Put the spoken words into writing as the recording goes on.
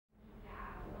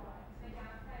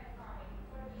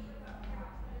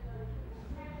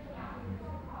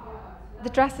The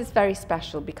dress is very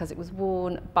special because it was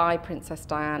worn by Princess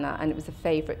Diana and it was a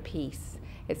favourite piece.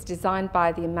 It's designed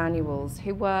by the Emanuels,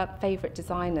 who were favourite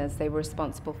designers. They were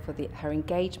responsible for her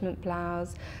engagement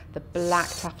blouse, the black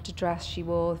taffeta dress she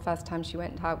wore the first time she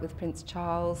went out with Prince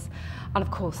Charles, and of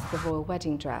course the royal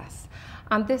wedding dress.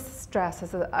 And this dress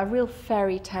has a real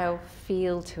fairy tale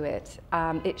feel to it.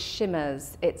 It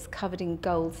shimmers, it's covered in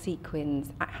gold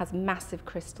sequins, it has massive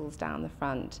crystals down the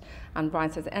front and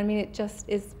rhinestones. I mean, it just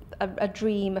is a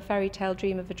dream, a fairy tale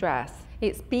dream of a dress.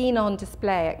 It's been on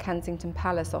display at Kensington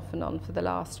Palace off and on for the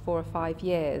last 4 or 5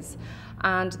 years.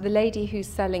 And the lady who's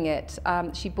selling it,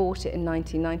 she bought it in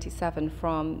 1997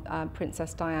 from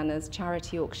Princess Diana's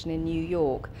charity auction in New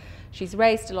York. She's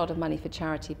raised a lot of money for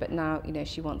charity, but now, you know,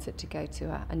 she wants it to go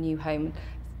to a new home.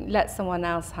 Let someone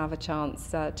else have a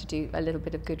chance to do a little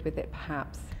bit of good with it,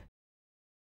 perhaps.